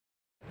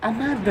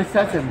Amanda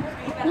Sutton,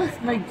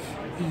 what makes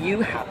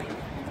you happy?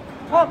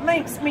 What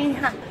makes me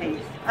happy?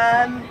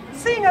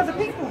 Seeing other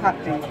people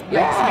happy makes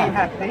me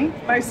happy,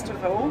 most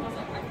of all.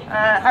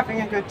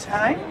 Having a good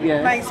time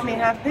makes me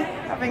happy.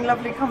 Having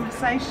lovely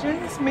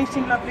conversations,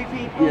 meeting lovely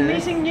people,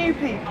 meeting new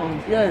people.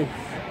 Yes.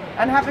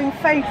 And having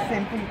faith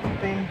in people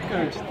being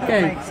good,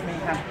 that makes me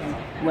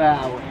happy.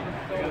 Wow.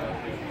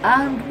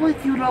 And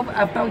what do you love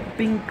about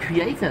being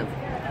creative?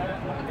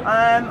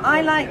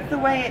 I like the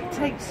way it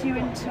takes you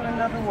into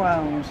another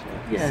world.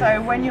 Yeah.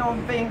 So when you're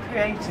being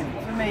creative,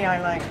 for me I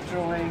like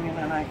drawing and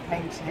I like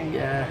painting.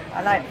 Yeah.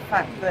 I like the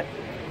fact that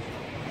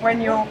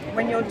when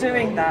you're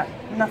doing that,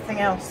 nothing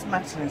else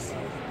matters.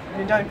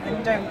 You don't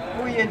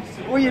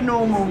all your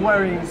normal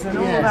worries and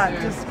all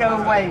that just go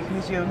away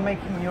because you're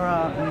making your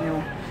art and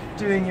you're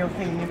doing your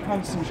thing, you're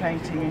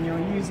concentrating and you're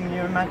using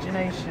your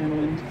imagination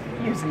and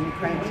using your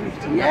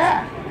creativity.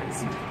 Yeah.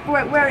 It's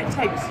where it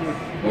takes you.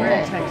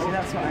 Where it takes you,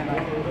 that's what I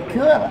like.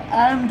 Cool.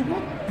 And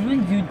what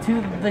brings you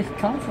to this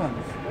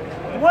conference?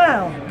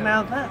 Well,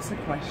 now that's a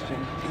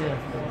question. Yeah.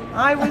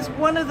 I was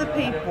one of the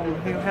people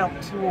who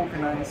helped to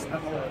organise the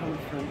whole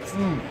conference.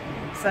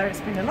 So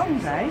it's been a long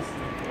day.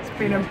 It's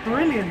been a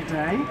brilliant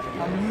day.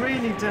 I'm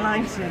really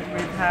delighted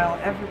with how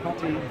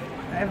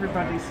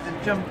everybody's sort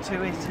of jumped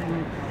to it,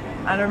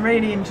 and I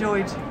really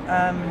enjoyed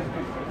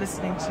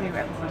listening to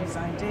everybody's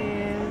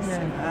ideas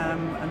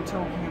and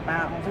talking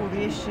about all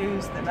the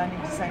issues that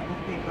learning disabled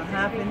people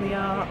have in the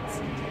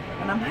arts.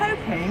 And I'm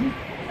hoping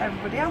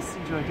everybody else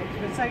enjoyed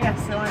it. So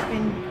I've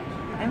been,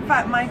 in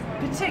fact my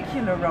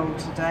particular role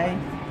today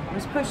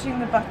was pushing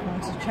the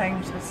button to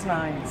change the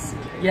slides.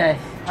 Yes.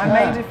 I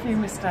made a few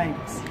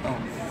mistakes,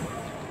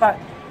 but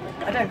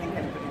I don't think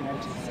anybody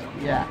noticed.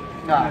 Yeah.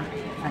 No.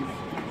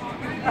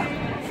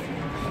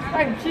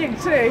 Thank you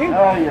too.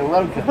 Oh, you're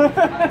welcome.